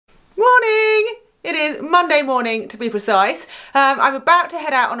Monday morning to be precise. I'm about to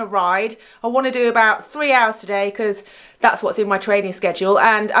head out on a ride. I want to do about 3 hours today because that's what's in my training schedule,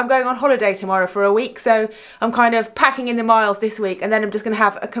 and I'm going on holiday tomorrow for a week, so I'm kind of packing in the miles this week, and then I'm just going to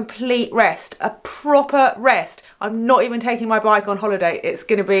have a complete rest, a proper rest. I'm not even taking my bike on holiday. It's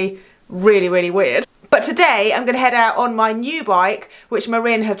going to be really, really weird. But today I'm going to head out on my new bike, which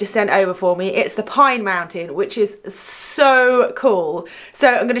Marin have just sent over for me. It's the Pine Mountain, which is so cool. So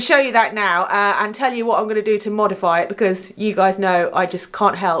I'm going to show you that now and tell you what I'm going to do to modify it, because you guys know I just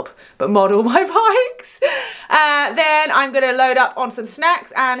can't help but model my bikes. Then I'm going to load up on some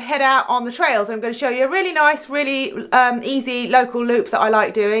snacks and head out on the trails. I'm going to show you a really nice, really easy local loop that I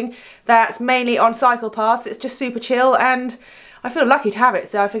like doing. That's mainly on cycle paths. It's just super chill and I feel lucky to have it,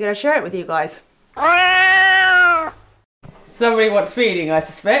 so I figured I'd share it with you guys. Somebody wants feeding, I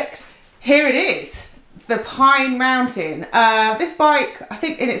suspect. Here it is, the Pine Mountain. This bike, I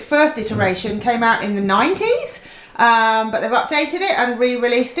think in its first iteration, came out in the 90s, but they've updated it and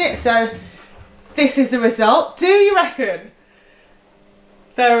re-released it, so this is the result. Do you reckon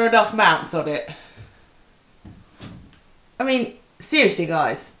there are enough mounts on it? I mean, seriously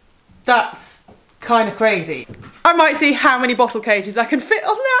guys, that's kind of crazy. I might see how many bottle cages I can fit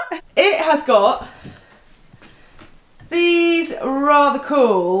on that. It has got these rather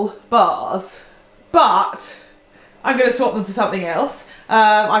cool bars, but I'm going to swap them for something else.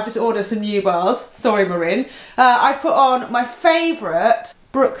 I've just ordered some new bars. Sorry, Marin. I've put on my favourite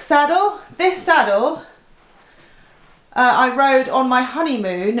Brook saddle. This saddle I rode on my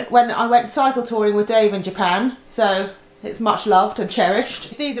honeymoon when I went cycle touring with Dave in Japan, so it's much loved and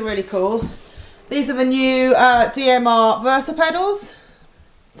cherished. These are really cool. These are the new DMR Versa pedals.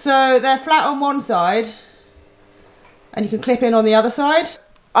 So they're flat on one side and you can clip in on the other side.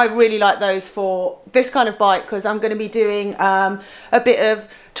 I really like those for this kind of bike because I'm going to be doing a bit of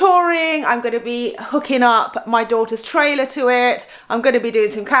touring. I'm going to be hooking up my daughter's trailer to it. I'm going to be doing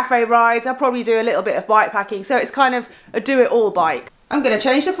some cafe rides. I'll probably do a little bit of bike packing. So it's kind of a do-it-all bike. I'm going to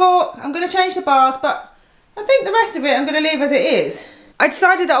change the fork. I'm going to change the bars, but I think the rest of it I'm going to leave as it is. I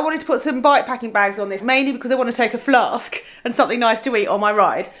decided that I wanted to put some bike packing bags on this, mainly because I want to take a flask and something nice to eat on my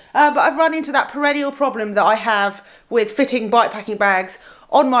ride. But I've run into that perennial problem that I have with fitting bike packing bags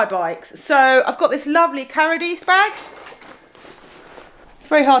on my bikes. So I've got this lovely Caradis bag. It's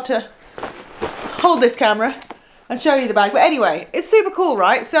very hard to hold this camera and show you the bag. But anyway, it's super cool,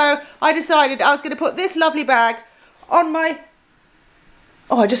 right? So I decided I was going to put this lovely bag on my...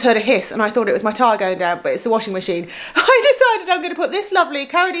 Oh, I just heard a hiss and I thought it was my tyre going down, but it's the washing machine. I decided I'm going to put this lovely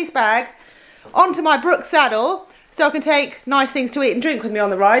Caradis bag onto my Brook saddle so I can take nice things to eat and drink with me on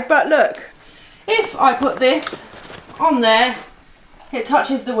the ride. But look, if I put this on there, it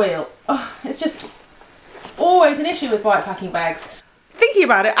touches the wheel. Oh, it's just always an issue with bike packing bags. Thinking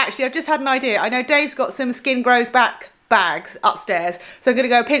about it, actually, I've just had an idea. I know Dave's got some Skin Grows Back bags upstairs, so I'm going to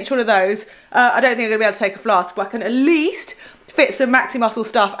go pinch one of those. I don't think I'm going to be able to take a flask, but I can at least fit some Maxi Muscle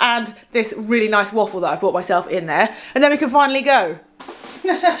stuff and this really nice waffle that I've bought myself in there, and then we can finally go.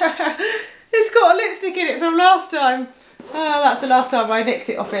 It's got a lipstick in it from last time. Oh, that's the last time I nicked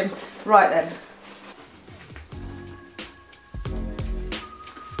it off him. Right then.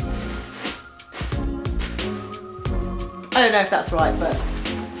 I don't know if that's right, but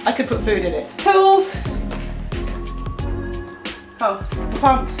I could put food in it. Tools. Oh, the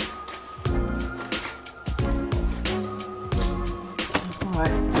pump.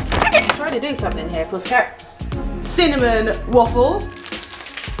 Alright. Trying to do something here, Pussycat. Cinnamon waffle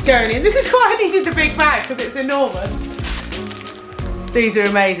going in. This is why I needed the big bag, because it's enormous. These are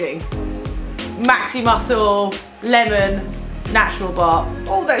amazing. Maxi Muscle lemon natural bar.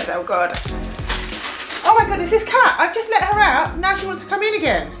 Oh, they're so good. Oh my goodness, this cat, I've just let her out, now she wants to come in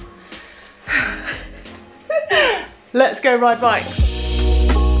again. Let's go ride bikes.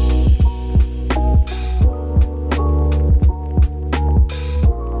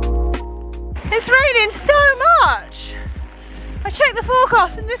 It's raining so much. I checked the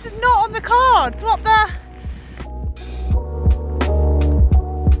forecast and this is not on the cards. What the?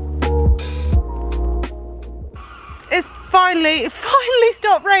 It's finally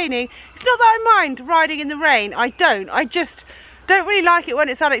stopped raining. It's not that I mind riding in the rain, I don't. I just don't really like it when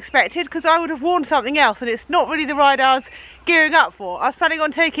it's unexpected, because I would have worn something else and it's not really the ride I was gearing up for. I was planning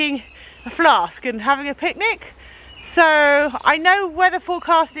on taking a flask and having a picnic. So I know weather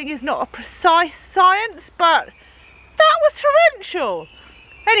forecasting is not a precise science, but that was torrential.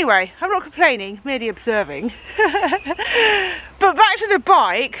 Anyway, I'm not complaining, merely observing. But back to the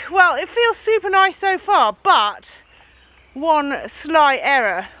bike. Well, it feels super nice so far, but one slight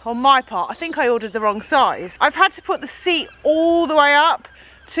error on my part. I think I ordered the wrong size. I've had to put the seat all the way up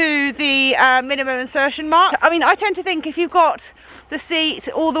to the minimum insertion mark. I mean, I tend to think if you've got the seat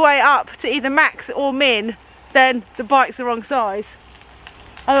all the way up to either max or min, then the bike's the wrong size.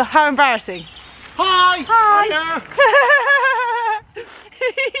 Oh, how embarrassing. Hi! Hi!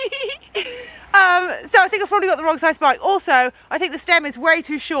 So I think I've probably got the wrong size bike. Also, I think the stem is way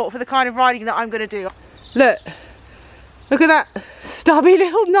too short for the kind of riding that I'm going to do. Look at that stubby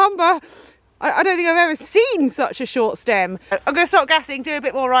little number. I don't think I've ever seen such a short stem. I'm going to stop gassing, do a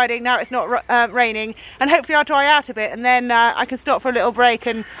bit more riding now it's not raining, and hopefully I'll dry out a bit, and then I can stop for a little break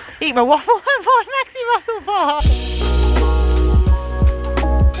and eat my waffle and watch Maxi Muscle Bar.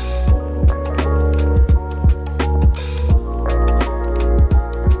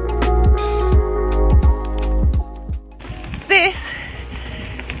 This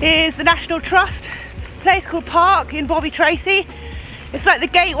is the National Trust, a place called Park in Bobby Tracy. It's like the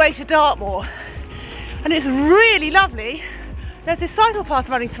gateway to Dartmoor, and it's really lovely. There's this cycle path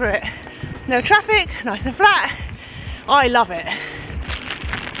running through it. No traffic, nice and flat. I love it.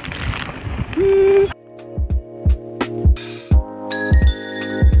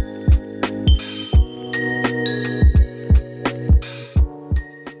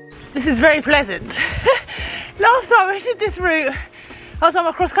 This is very pleasant. Last time I did this route, I was on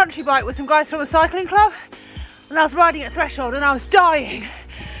my cross-country bike with some guys from a cycling club, and I was riding at Threshold and I was dying.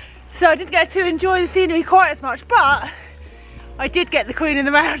 So I didn't get to enjoy the scenery quite as much, but I did get the Queen in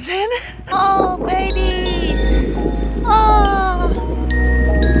the Mountain. Oh, babies! Oh,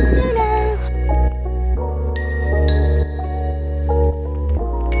 hello.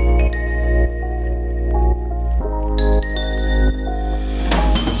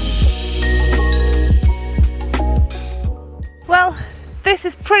 Well, this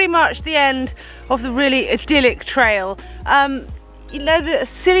is pretty much the end of the really idyllic trail. You know, the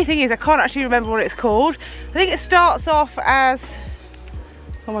silly thing is I can't actually remember what it's called. I think it starts off as,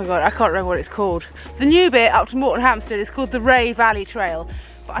 oh my god, I can't remember what it's called. The new bit up to Morton Hampstead is called the Ray Valley Trail,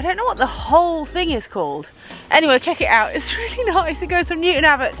 but I don't know what the whole thing is called. Anyway, check it out, it's really nice. It goes from Newton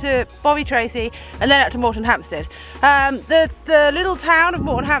Abbot to Bobby Tracy and then up to Morton Hampstead. The little town of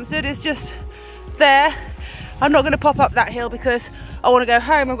Morton Hampstead is just there. I'm not going to pop up that hill because I want to go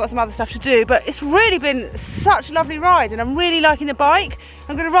home, I've got some other stuff to do, but it's really been such a lovely ride and I'm really liking the bike.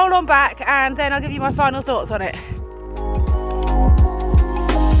 I'm going to roll on back and then I'll give you my final thoughts on it.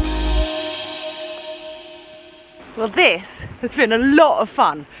 Well, this has been a lot of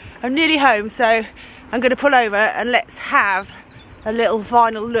fun. I'm nearly home, so I'm going to pull over and let's have a little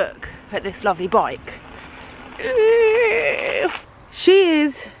final look at this lovely bike. She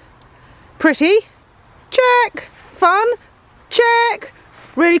is pretty, check, fun, check,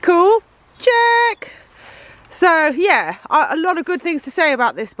 really cool, check. So yeah, a lot of good things to say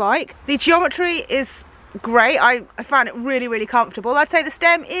about this bike. The geometry is great. I found it really comfortable. I'd say the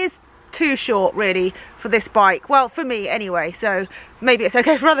stem is too short really for this bike, well, for me anyway, so maybe it's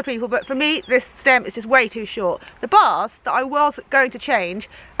okay for other people, but for me this stem is just way too short. The bars that I was going to change,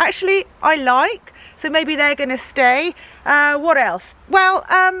 actually I like, so maybe they're going to stay. What else? Well,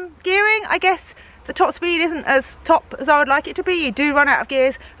 gearing, I guess the top speed isn't as top as I would like it to be. You do run out of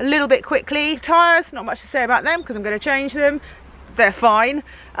gears a little bit quickly. Tyres, not much to say about them because I'm going to change them. They're fine.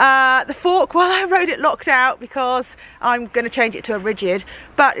 The fork, well, I rode it locked out because I'm going to change it to a rigid,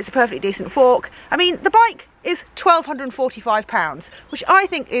 but it's a perfectly decent fork. I mean, the bike is £1,245, which I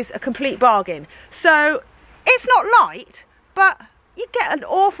think is a complete bargain. So it's not light, but you get an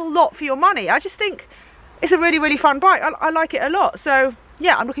awful lot for your money. I just think it's a really fun bike. I like it a lot. So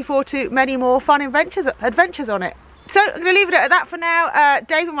yeah, I'm looking forward to many more fun adventures on it. So I'm going to leave it at that for now.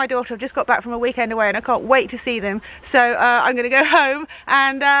 Dave and my daughter have just got back from a weekend away and I can't wait to see them. So I'm going to go home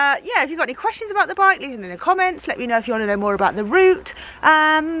and yeah, if you've got any questions about the bike, leave them in the comments. Let me know if you want to know more about the route.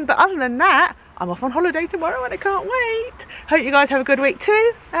 But other than that, I'm off on holiday tomorrow and I can't wait. Hope you guys have a good week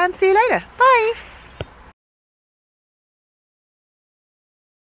too. See you later. Bye.